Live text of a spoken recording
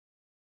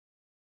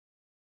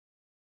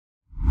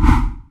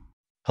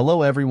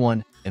Hello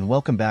everyone, and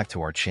welcome back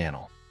to our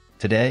channel.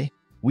 Today,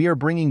 we are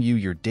bringing you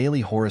your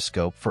daily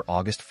horoscope for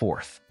August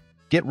 4th.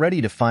 Get ready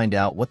to find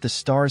out what the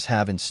stars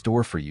have in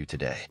store for you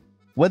today.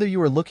 Whether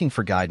you are looking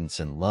for guidance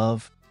in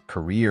love,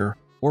 career,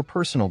 or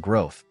personal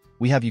growth,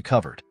 we have you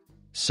covered.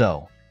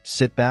 So,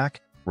 sit back,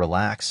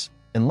 relax,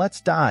 and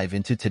let's dive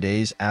into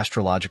today's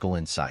astrological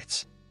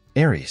insights.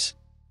 Aries.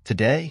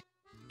 Today,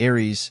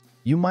 Aries,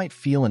 you might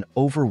feel an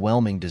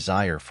overwhelming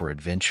desire for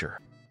adventure.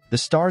 The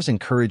stars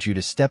encourage you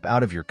to step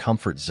out of your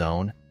comfort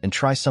zone and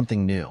try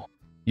something new.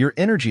 Your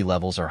energy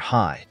levels are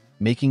high,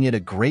 making it a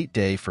great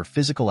day for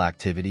physical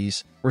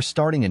activities or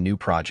starting a new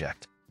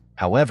project.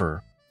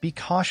 However, be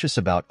cautious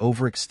about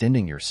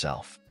overextending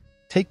yourself.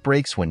 Take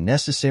breaks when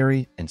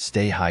necessary and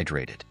stay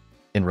hydrated.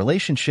 In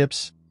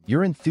relationships,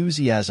 your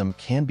enthusiasm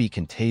can be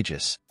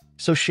contagious,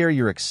 so share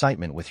your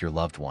excitement with your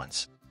loved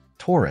ones.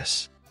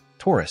 Taurus.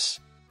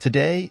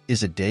 Today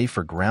is a day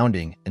for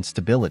grounding and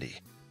stability.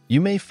 You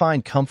may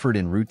find comfort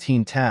in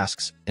routine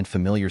tasks and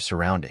familiar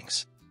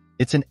surroundings.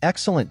 It's an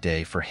excellent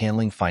day for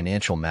handling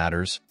financial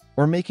matters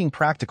or making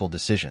practical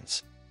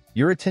decisions.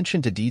 Your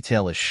attention to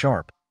detail is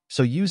sharp,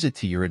 so use it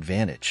to your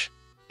advantage.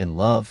 In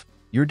love,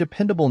 your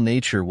dependable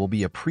nature will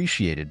be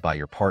appreciated by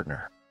your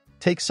partner.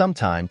 Take some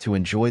time to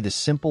enjoy the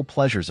simple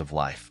pleasures of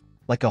life,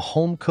 like a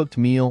home-cooked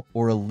meal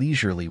or a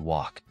leisurely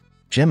walk.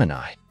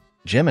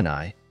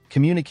 Gemini,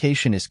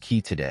 communication is key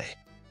today.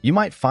 You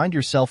might find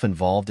yourself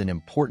involved in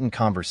important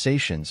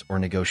conversations or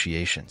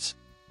negotiations.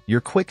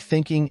 Your quick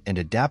thinking and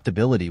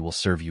adaptability will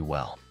serve you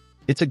well.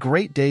 It's a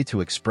great day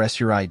to express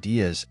your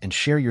ideas and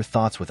share your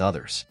thoughts with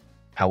others.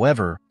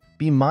 However,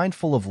 be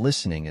mindful of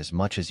listening as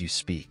much as you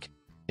speak.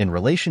 In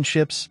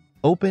relationships,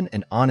 open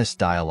and honest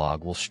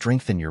dialogue will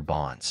strengthen your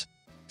bonds.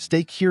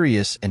 Stay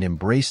curious and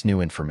embrace new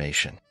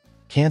information.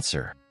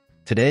 Cancer.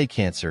 Today,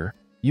 Cancer,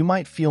 you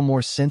might feel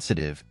more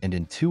sensitive and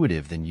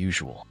intuitive than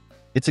usual.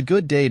 It's a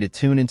good day to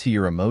tune into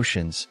your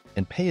emotions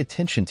and pay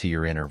attention to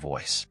your inner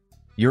voice.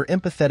 Your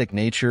empathetic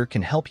nature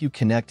can help you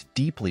connect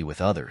deeply with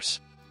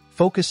others.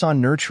 Focus on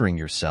nurturing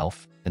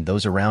yourself and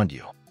those around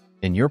you.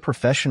 In your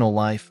professional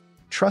life,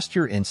 trust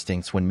your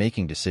instincts when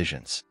making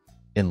decisions.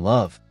 In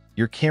love,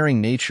 your caring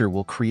nature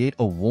will create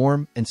a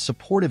warm and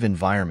supportive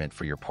environment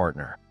for your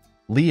partner.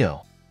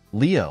 Leo,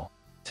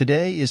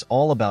 today is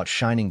all about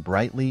shining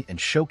brightly and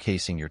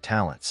showcasing your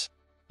talents.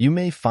 You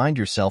may find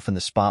yourself in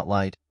the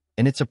spotlight,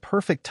 and it's a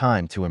perfect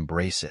time to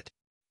embrace it.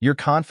 Your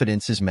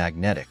confidence is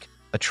magnetic,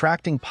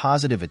 attracting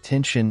positive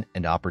attention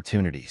and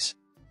opportunities.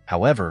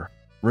 However,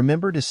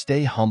 remember to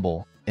stay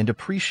humble and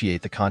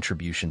appreciate the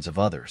contributions of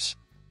others.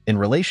 In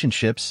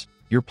relationships,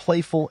 your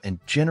playful and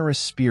generous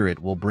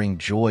spirit will bring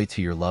joy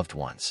to your loved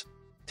ones.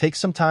 Take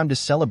some time to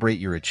celebrate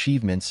your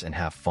achievements and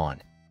have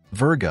fun.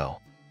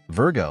 Virgo,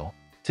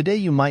 today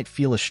you might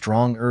feel a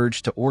strong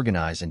urge to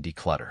organize and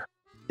declutter.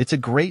 It's a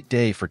great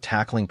day for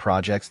tackling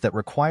projects that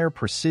require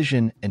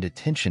precision and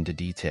attention to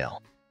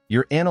detail.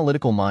 Your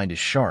analytical mind is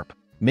sharp,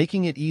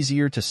 making it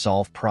easier to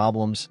solve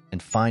problems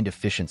and find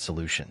efficient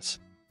solutions.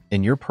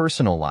 In your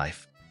personal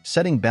life,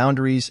 setting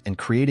boundaries and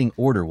creating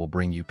order will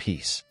bring you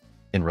peace.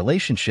 In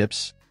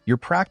relationships, your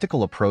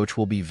practical approach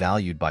will be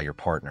valued by your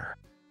partner.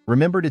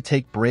 Remember to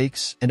take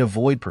breaks and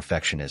avoid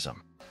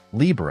perfectionism.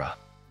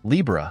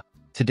 Libra,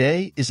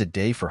 today is a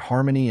day for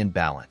harmony and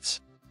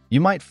balance. You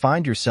might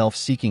find yourself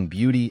seeking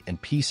beauty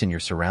and peace in your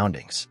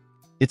surroundings.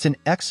 It's an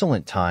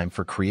excellent time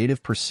for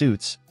creative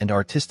pursuits and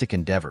artistic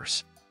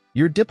endeavors.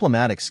 Your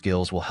diplomatic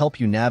skills will help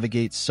you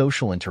navigate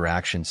social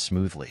interactions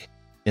smoothly.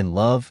 In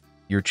love,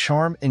 your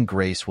charm and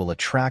grace will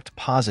attract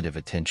positive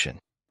attention.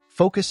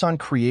 Focus on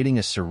creating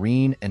a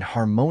serene and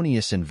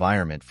harmonious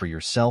environment for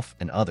yourself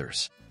and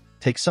others.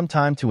 Take some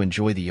time to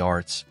enjoy the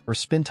arts or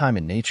spend time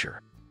in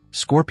nature.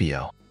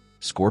 Scorpio,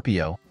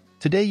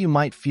 today you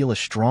might feel a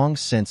strong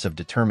sense of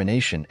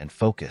determination and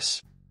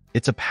focus.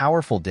 It's a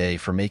powerful day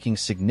for making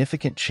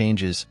significant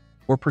changes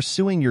or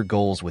pursuing your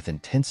goals with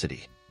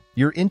intensity.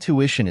 Your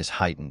intuition is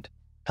heightened,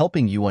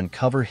 helping you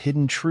uncover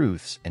hidden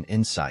truths and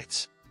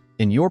insights.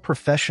 In your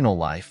professional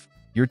life,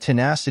 your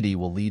tenacity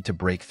will lead to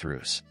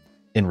breakthroughs.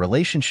 In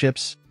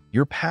relationships,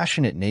 your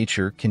passionate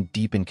nature can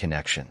deepen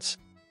connections.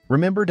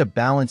 Remember to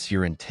balance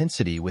your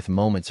intensity with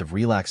moments of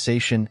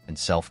relaxation and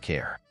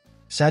self-care.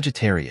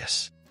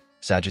 Sagittarius,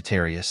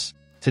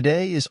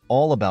 today is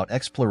all about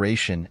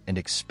exploration and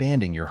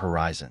expanding your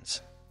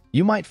horizons.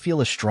 You might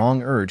feel a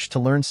strong urge to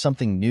learn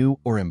something new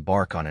or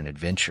embark on an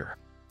adventure.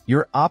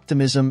 Your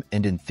optimism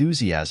and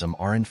enthusiasm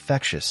are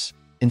infectious,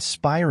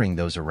 inspiring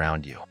those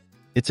around you.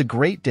 It's a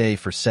great day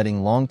for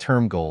setting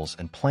long-term goals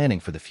and planning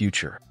for the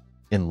future.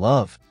 In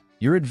love,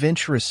 your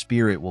adventurous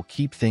spirit will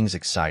keep things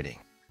exciting.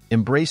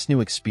 Embrace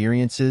new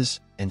experiences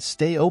and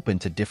stay open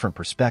to different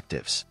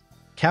perspectives.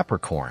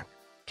 Capricorn,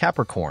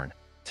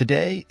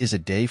 today is a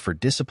day for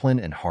discipline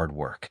and hard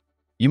work.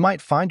 You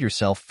might find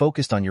yourself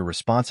focused on your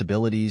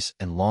responsibilities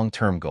and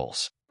long-term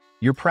goals.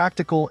 Your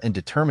practical and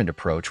determined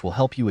approach will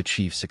help you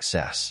achieve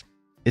success.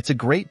 It's a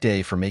great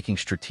day for making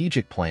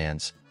strategic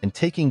plans and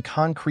taking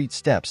concrete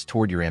steps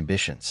toward your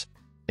ambitions.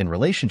 In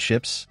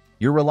relationships,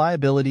 Your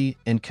reliability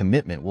and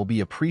commitment will be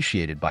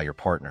appreciated by your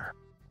partner.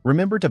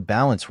 Remember to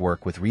balance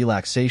work with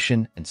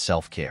relaxation and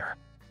self-care.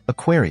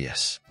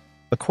 Aquarius,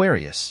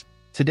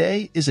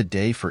 today is a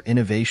day for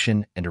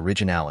innovation and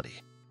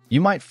originality. You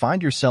might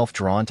find yourself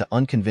drawn to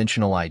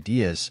unconventional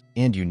ideas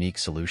and unique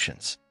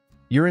solutions.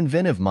 Your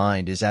inventive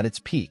mind is at its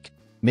peak,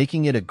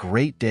 making it a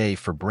great day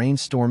for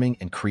brainstorming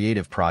and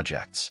creative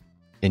projects.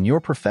 In your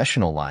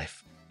professional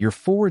life, your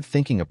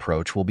forward-thinking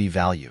approach will be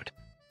valued.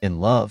 In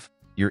love,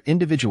 your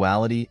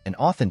individuality and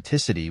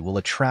authenticity will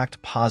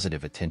attract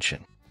positive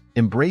attention.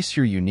 Embrace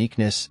your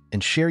uniqueness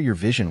and share your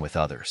vision with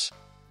others.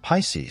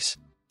 Pisces,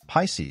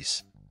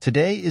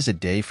 today is a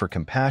day for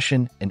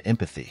compassion and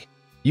empathy.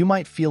 You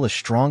might feel a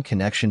strong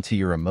connection to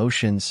your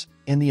emotions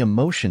and the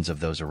emotions of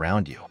those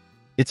around you.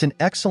 It's an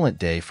excellent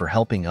day for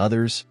helping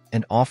others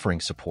and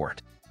offering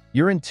support.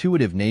 Your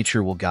intuitive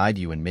nature will guide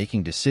you in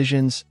making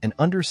decisions and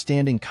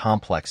understanding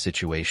complex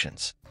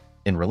situations.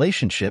 In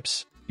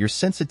relationships, your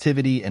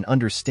sensitivity and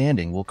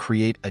understanding will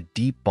create a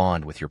deep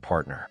bond with your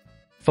partner.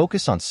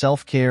 Focus on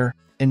self-care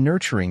and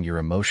nurturing your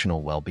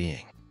emotional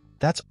well-being.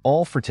 That's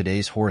all for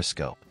today's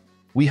horoscope.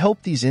 We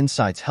hope these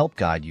insights help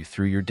guide you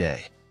through your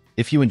day.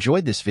 If you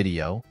enjoyed this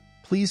video,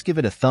 please give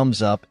it a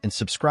thumbs up and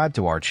subscribe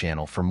to our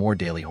channel for more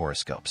daily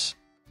horoscopes.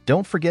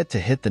 Don't forget to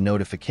hit the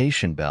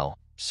notification bell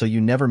so you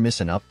never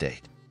miss an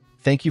update.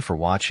 Thank you for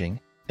watching,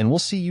 and we'll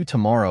see you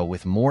tomorrow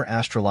with more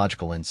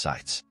astrological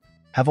insights.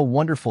 Have a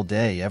wonderful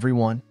day,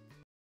 everyone.